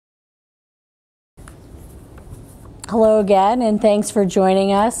Hello again, and thanks for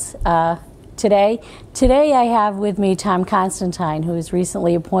joining us today. Today I have with me Tom Constantine, who was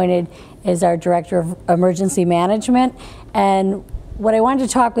recently appointed as our Director of Emergency Management. And what I wanted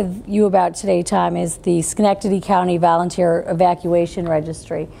to talk with you about today, Tom, is the Schenectady County Voluntary Evacuation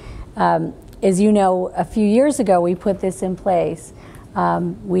Registry. As you know, a few years ago we put this in place.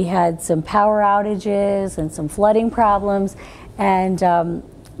 We had some power outages and some flooding problems, and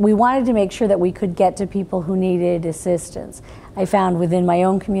we wanted to make sure that we could get to people who needed assistance. I found within my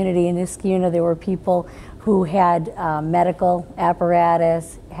own community in Niskayuna there were people who had medical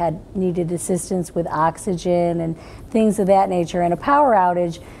apparatus, needed assistance with oxygen and things of that nature. And a power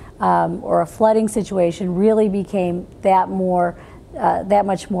outage or a flooding situation really became that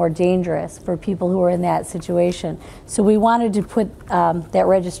much more dangerous for people who were in that situation. So we wanted to put that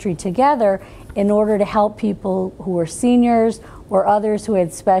registry together in order to help people who were seniors or others who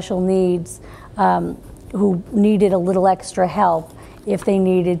had special needs, who needed a little extra help if they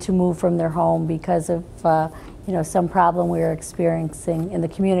needed to move from their home because of some problem we were experiencing in the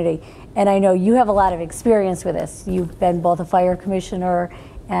community. And I know you have a lot of experience with this. You've been both a fire commissioner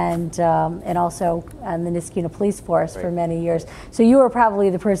and also on the Niskayuna Police Force for many years. So you were probably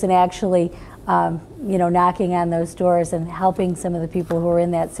the person actually knocking on those doors and helping some of the people who were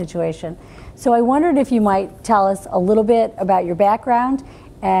in that situation. So I wondered if you might tell us a little bit about your background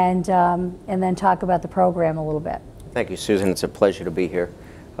and then talk about the program a little bit. Thank you, Susan. It's a pleasure to be here.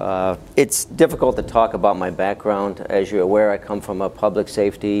 It's difficult to talk about my background. As you're aware, I come from a public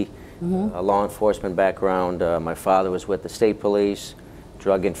safety, a law enforcement background. My father was with the state police,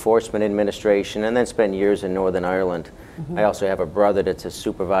 Drug Enforcement Administration, and then spent years in Northern Ireland. I also have a brother that's a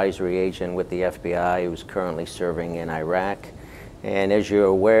supervisory agent with the FBI who's currently serving in Iraq. And as you're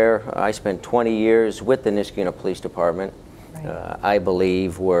aware, I spent 20 years with the Niskayuna Police Department. I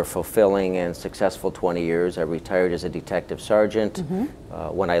believe were fulfilling and successful 20 years. I retired as a detective sergeant.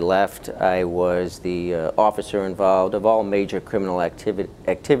 When I left, I was the officer involved of all major criminal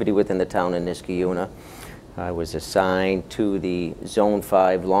activity within the town of Niskayuna. I was assigned to the Zone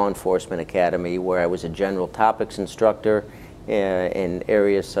 5 Law Enforcement Academy, where I was a general topics instructor in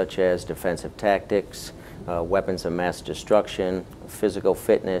areas such as defensive tactics, weapons of mass destruction, physical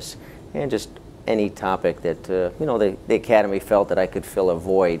fitness, and just any topic that the Academy felt that I could fill a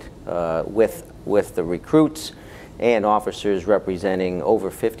void with the recruits and officers representing over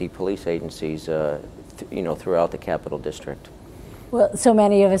 50 police agencies throughout the Capital District. Well, so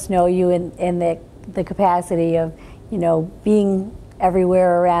many of us know you in the capacity of being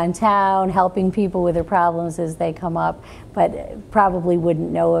everywhere around town, helping people with their problems as they come up, but probably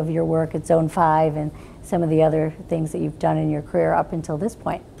wouldn't know of your work at Zone 5 and some of the other things that you've done in your career up until this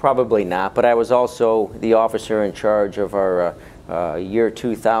point. Probably not, but I was also the officer in charge of our year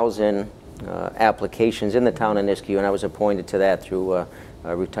 2000 applications in the town of Niskayuna, and I was appointed to that through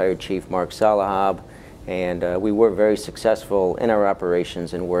retired Chief Mark Salahab, and we were very successful in our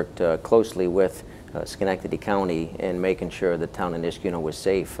operations and worked closely with Schenectady County in making sure the town of Niskayuna was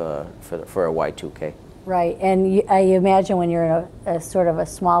safe for a Y2K. Right, and I imagine when you're in a sort of a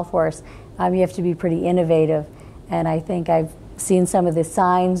small force, you have to be pretty innovative, and I think I've seen some of the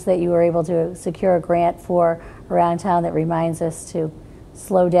signs that you were able to secure a grant for around town that reminds us to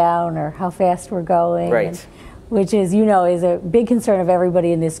slow down or how fast we're going. Right. Which is, is a big concern of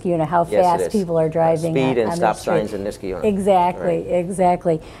everybody in Niskayuna, how fast people are driving. Speed and stop signs in Niskayuna. Exactly,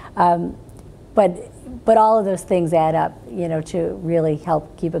 exactly. But all of those things add up, to really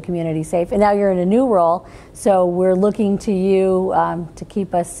help keep a community safe. And now you're in a new role, so we're looking to you to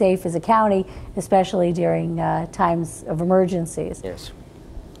keep us safe as a county, especially during times of emergencies. Yes.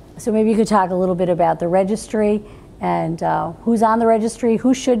 So maybe you could talk a little bit about the registry and who's on the registry,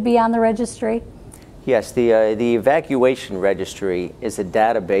 who should be on the registry. Yes, the Evacuation Registry is a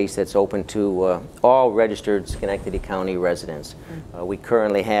database that's open to all registered Schenectady County residents. We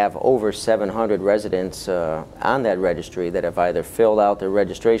currently have over 700 residents on that registry that have either filled out their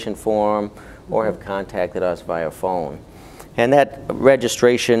registration form or have contacted us via phone. And that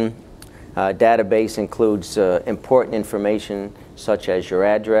registration database includes important information such as your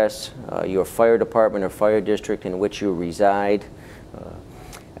address, your fire department or fire district in which you reside,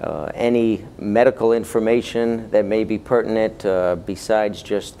 any medical information that may be pertinent besides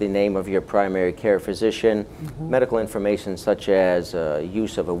just the name of your primary care physician, medical information such as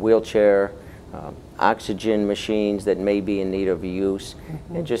use of a wheelchair, oxygen machines that may be in need of use,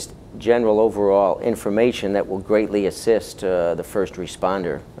 and just general overall information that will greatly assist the first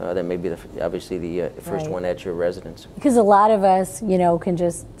responder that may be obviously the first one at your residence. Because a lot of us, can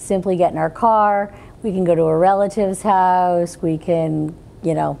just simply get in our car, we can go to a relative's house, we can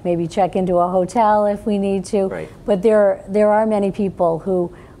you know, maybe check into a hotel if we need to. Right. But there are many people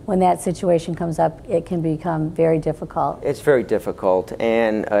who, when that situation comes up, it can become very difficult. It's very difficult,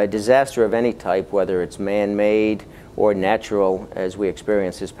 and a disaster of any type, whether it's man-made or natural, as we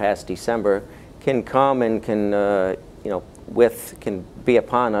experienced this past December, can come and can, can be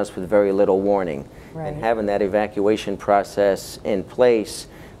upon us with very little warning. Right. And having that evacuation process in place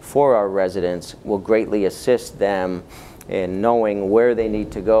for our residents will greatly assist them in knowing where they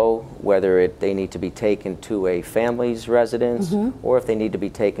need to go, whether they need to be taken to a family's residence or if they need to be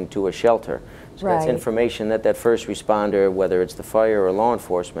taken to a shelter. So that's information that first responder, whether it's the fire or law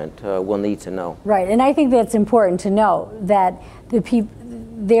enforcement, will need to know. Right, and I think that's important to know, that the people,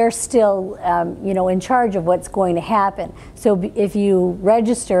 they're still in charge of what's going to happen. So if you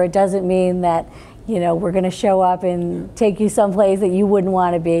register, it doesn't mean that we're going to show up and take you someplace that you wouldn't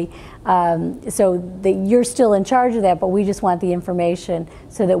want to be. So that you're still in charge of that, but we just want the information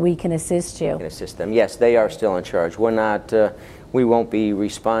so that we can assist you. Can assist them. Yes, they are still in charge. We're not. We won't be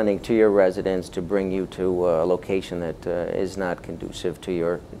responding to your residence to bring you to a location that is not conducive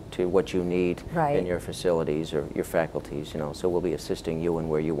to what you need in your facilities or your faculties. So we'll be assisting you in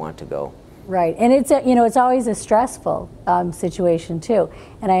where you want to go. Right, and it's always a stressful situation too.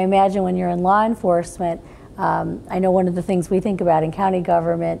 And I imagine when you're in law enforcement, I know one of the things we think about in county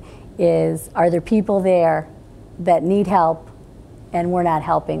government is, are there people there that need help and we're not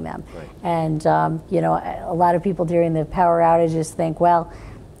helping them? Right. And a lot of people during the power outages think, well,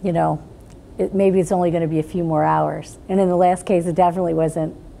 maybe it's only going to be a few more hours. And in the last case, it definitely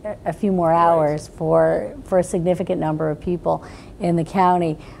wasn't a few more hours for a significant number of people in the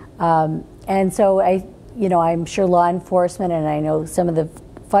county. And so I'm sure law enforcement, and I know some of the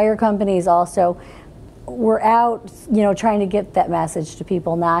fire companies also, were out, trying to get that message to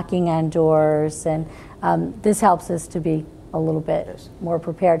people, knocking on doors, and this helps us to be a little bit more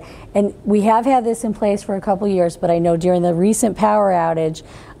prepared. And we have had this in place for a couple years, but I know during the recent power outage,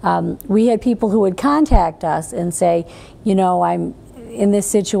 we had people who would contact us and say, I'm in this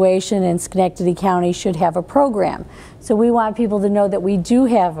situation and Schenectady County should have a program. So we want people to know that we do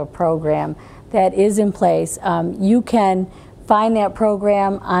have a program that is in place. You can find that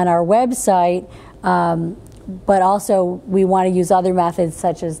program on our website, but also we want to use other methods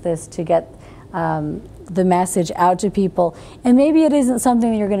such as this to get the message out to people. And maybe it isn't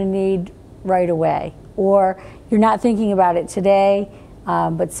something that you're going to need right away, or you're not thinking about it today,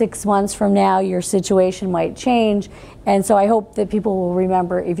 but 6 months from now your situation might change. And so I hope that people will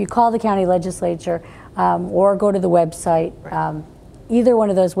remember, if you call the county legislature or go to the website, either one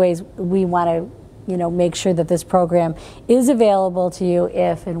of those ways, we want to make sure that this program is available to you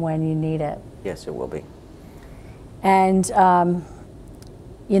if and when you need it. Yes, it will be. And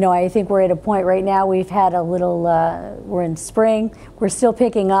I think we're at a point right now, we've had a little, we're in spring. We're still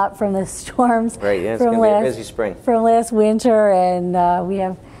picking up from the storms. Right, yeah, it's going to be a busy spring. From last winter, and we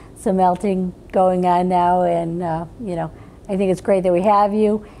have some melting going on now. And, I think it's great that we have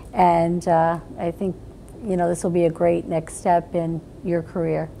you. And I think, this will be a great next step in your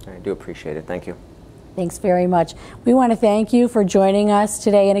career. I do appreciate it. Thank you. Thanks very much. We want to thank you for joining us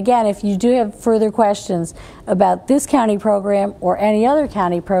today. And again, if you do have further questions about this county program or any other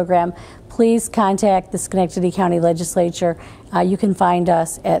county program, please contact the Schenectady County Legislature. You can find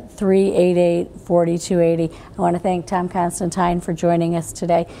us at 388-4280. I want to thank Tom Constantine for joining us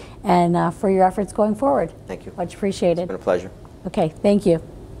today and for your efforts going forward. Thank you. Much appreciated. It's been a pleasure. Okay, thank you.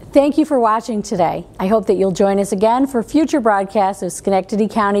 Thank you for watching today. I hope that you'll join us again for future broadcasts of Schenectady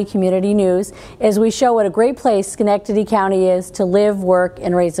County Community News as we show what a great place Schenectady County is to live, work,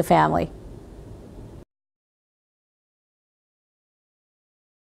 and raise a family.